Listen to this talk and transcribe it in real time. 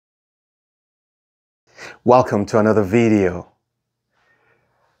Welcome to another video.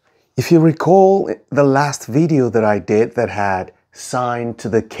 If you recall the last video that I did that had sine to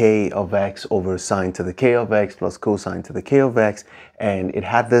the k of x over sine to the k of x plus cosine to the k of x, and it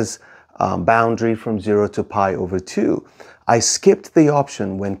had this boundary from 0 to pi over 2, I skipped the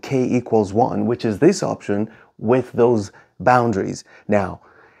option when k equals 1, which is this option with those boundaries. Now,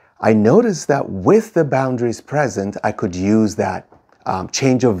 I noticed that with the boundaries present, I could use that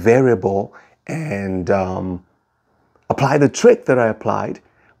change of variable and apply the trick that I applied.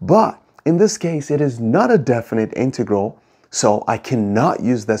 But in this case, it is not a definite integral, so I cannot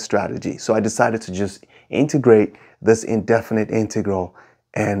use that strategy. So I decided to just integrate this indefinite integral,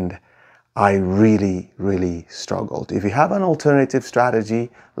 and I really struggled. If you have an alternative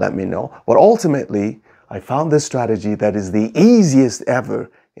strategy, let me know. But ultimately, I found this strategy that is the easiest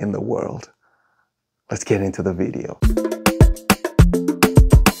ever in the world. Let's get into the video.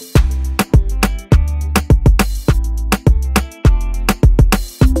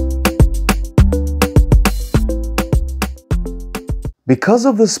 Because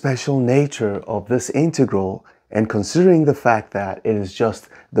of the special nature of this integral, and considering the fact that it is just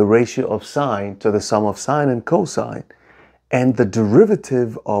the ratio of sine to the sum of sine and cosine, and the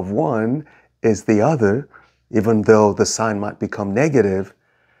derivative of one is the other, even though the sign might become negative,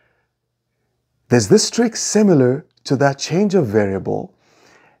 there's this trick similar to that change of variable,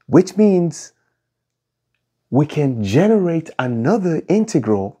 which means we can generate another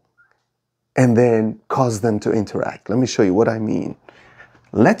integral and then cause them to interact. Let me show you what I mean.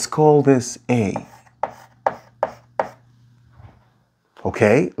 Let's call this A.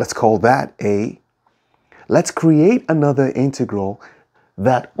 Okay, let's call that A. Let's create another integral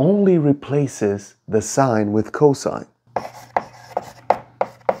that only replaces the sine with cosine.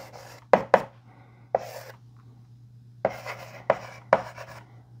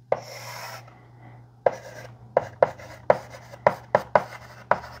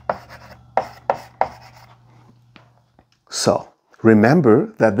 So,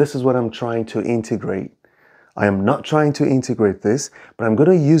 remember that this is what I'm trying to integrate. I am not trying to integrate this, but I'm going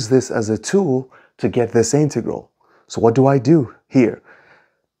to use this as a tool to get this integral. So what do I do here?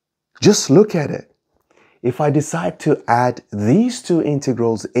 Just look at it. If I decide to add these two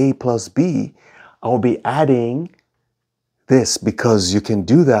integrals, a plus b, I'll be adding this, because you can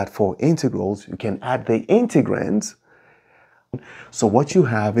do that for integrals. You can add the integrands. So what you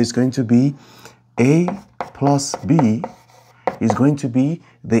have is going to be a plus b is going to be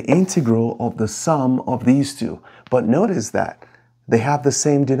the integral of the sum of these two. But notice that they have the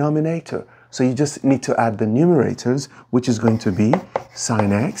same denominator. So you just need to add the numerators, which is going to be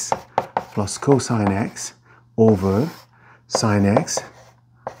sine x plus cosine x over sine x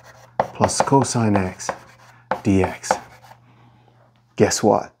plus cosine x dx. Guess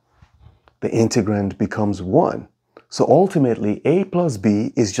what? The integrand becomes 1. So ultimately, a plus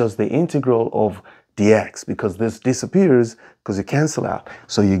b is just the integral of dx, because this disappears because you cancel out.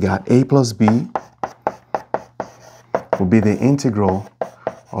 So you got a plus b will be the integral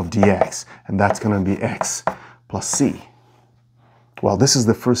of dx, and that's going to be x plus c. Well, this is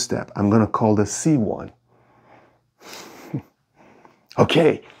the first step. I'm going to call this c1.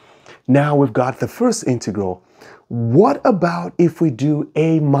 Okay, now we've got the first integral. What about if we do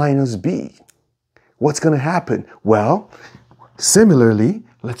a minus b? What's going to happen? Well, similarly,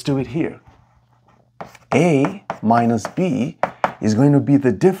 let's do it here. A minus b is going to be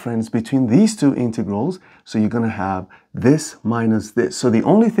the difference between these two integrals. So you're going to have this minus this. So the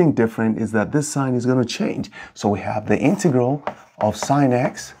only thing different is that this sign is going to change. So we have the integral of sine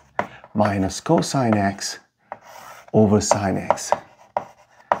x minus cosine x over sine x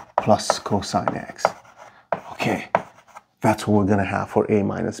plus cosine x. Okay, that's what we're going to have for a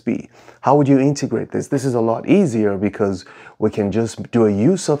minus b. How would you integrate this? This is a lot easier because we can just do a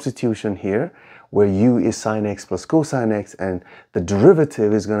u substitution here, where u is sine x plus cosine x, and the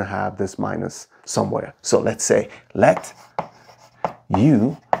derivative is going to have this minus somewhere. So let's say, let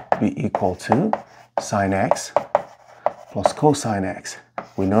u be equal to sine x plus cosine x.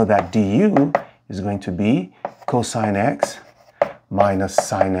 We know that du is going to be cosine x minus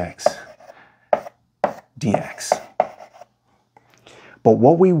sine x dx. But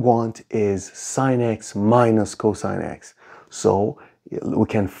what we want is sine x minus cosine x. So we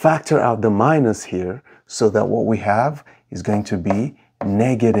can factor out the minus here, so that what we have is going to be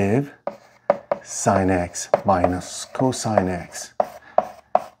negative sine x minus cosine x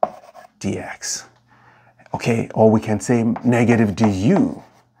dx. Okay, or we can say negative du,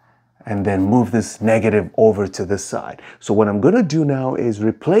 and then move this negative over to this side. So what I'm going to do now is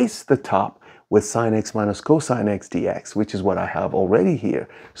replace the top with sine x minus cosine x dx, which is what I have already here.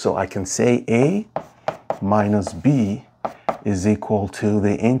 So I can say a minus b is equal to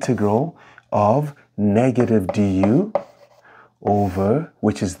the integral of negative du over,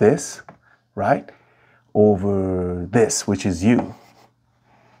 which is this, right, over this, which is u.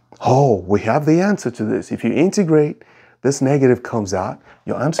 Oh, we have the answer to this. If you integrate, this negative comes out.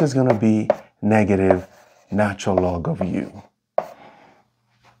 Your answer is going to be negative natural log of u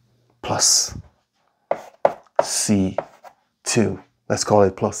plus c2. Let's call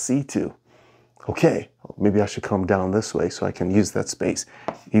it plus c2. Okay, maybe I should come down this way so I can use that space.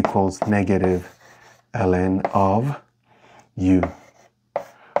 Equals negative ln of u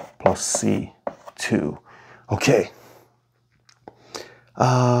plus c2. Okay.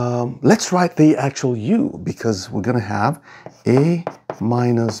 Let's write the actual u, because we're going to have a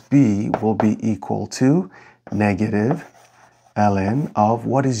minus b will be equal to negative ln of,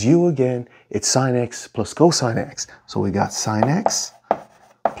 what is u again? It's sine x plus cosine x. So we got sine x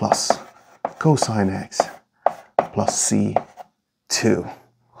plus cosine x plus c2.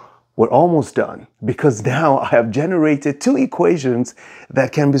 We're almost done, because now I have generated two equations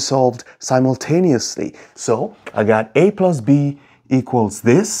that can be solved simultaneously. So I got a plus b equals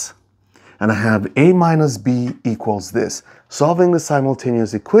this, and I have a minus b equals this. Solving the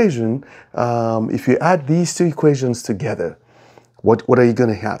simultaneous equation, if you add these two equations together, what are you going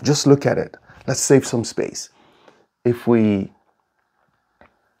to have? Just look at it. Let's save some space. If we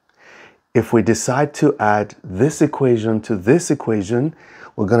decide to add this equation to this equation,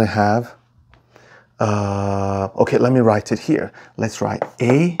 we're going to have, okay, let me write it here. Let's write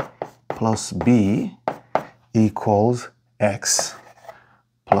a plus b equals x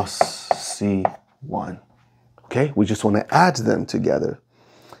plus c1. Okay, we just want to add them together.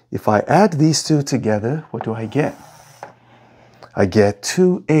 If I add these two together, what do I get? I get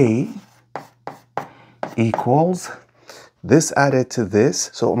 2a equals this added to this.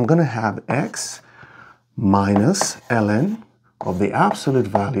 So I'm going to have x minus ln of the absolute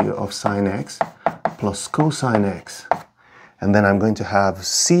value of sine x plus cosine x. And then I'm going to have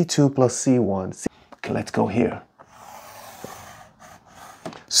c2 plus c1. Okay, let's go here.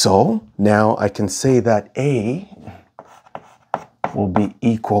 So now I can say that a will be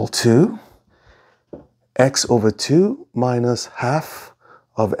equal to x over 2 minus half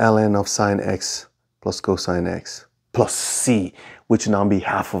of ln of sine x plus cosine x plus c, which now be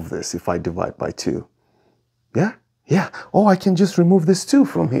half of this if I divide by 2. Yeah? Yeah. Oh, I can just remove this 2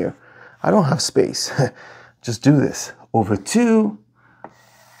 from here. I don't have space. Just do this. Over 2,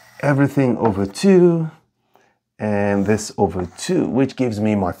 everything over 2, and this over 2, which gives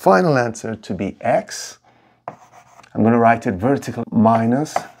me my final answer to be x. I'm going to write it vertical,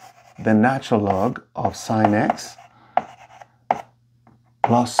 minus the natural log of sine x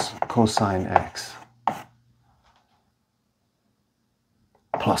plus cosine x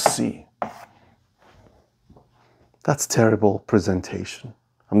plus c. That's terrible presentation.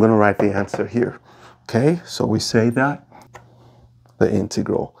 I'm going to write the answer here. Okay, so we say that the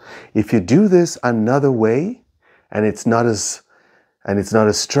integral. If you do this another way, and it's not as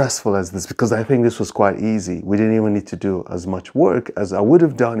stressful as this, because I think this was quite easy. We didn't even need to do as much work as I would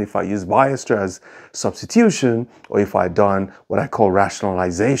have done if I used Weierstrass substitution, or if I had done what I call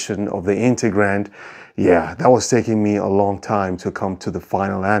rationalization of the integrand. Yeah, that was taking me a long time to come to the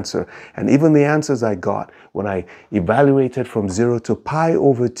final answer. And even the answers I got, when I evaluated from 0 to pi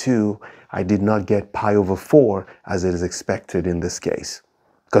over 2, I did not get pi over 4 as it is expected in this case.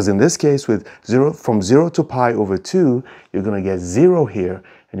 Because in this case, with from 0 to pi over 2, you're going to get 0 here,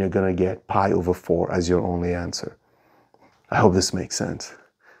 and you're going to get pi over 4 as your only answer. I hope this makes sense.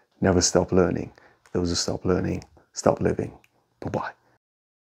 Never stop learning. Those who stop learning, stop living. Bye-bye.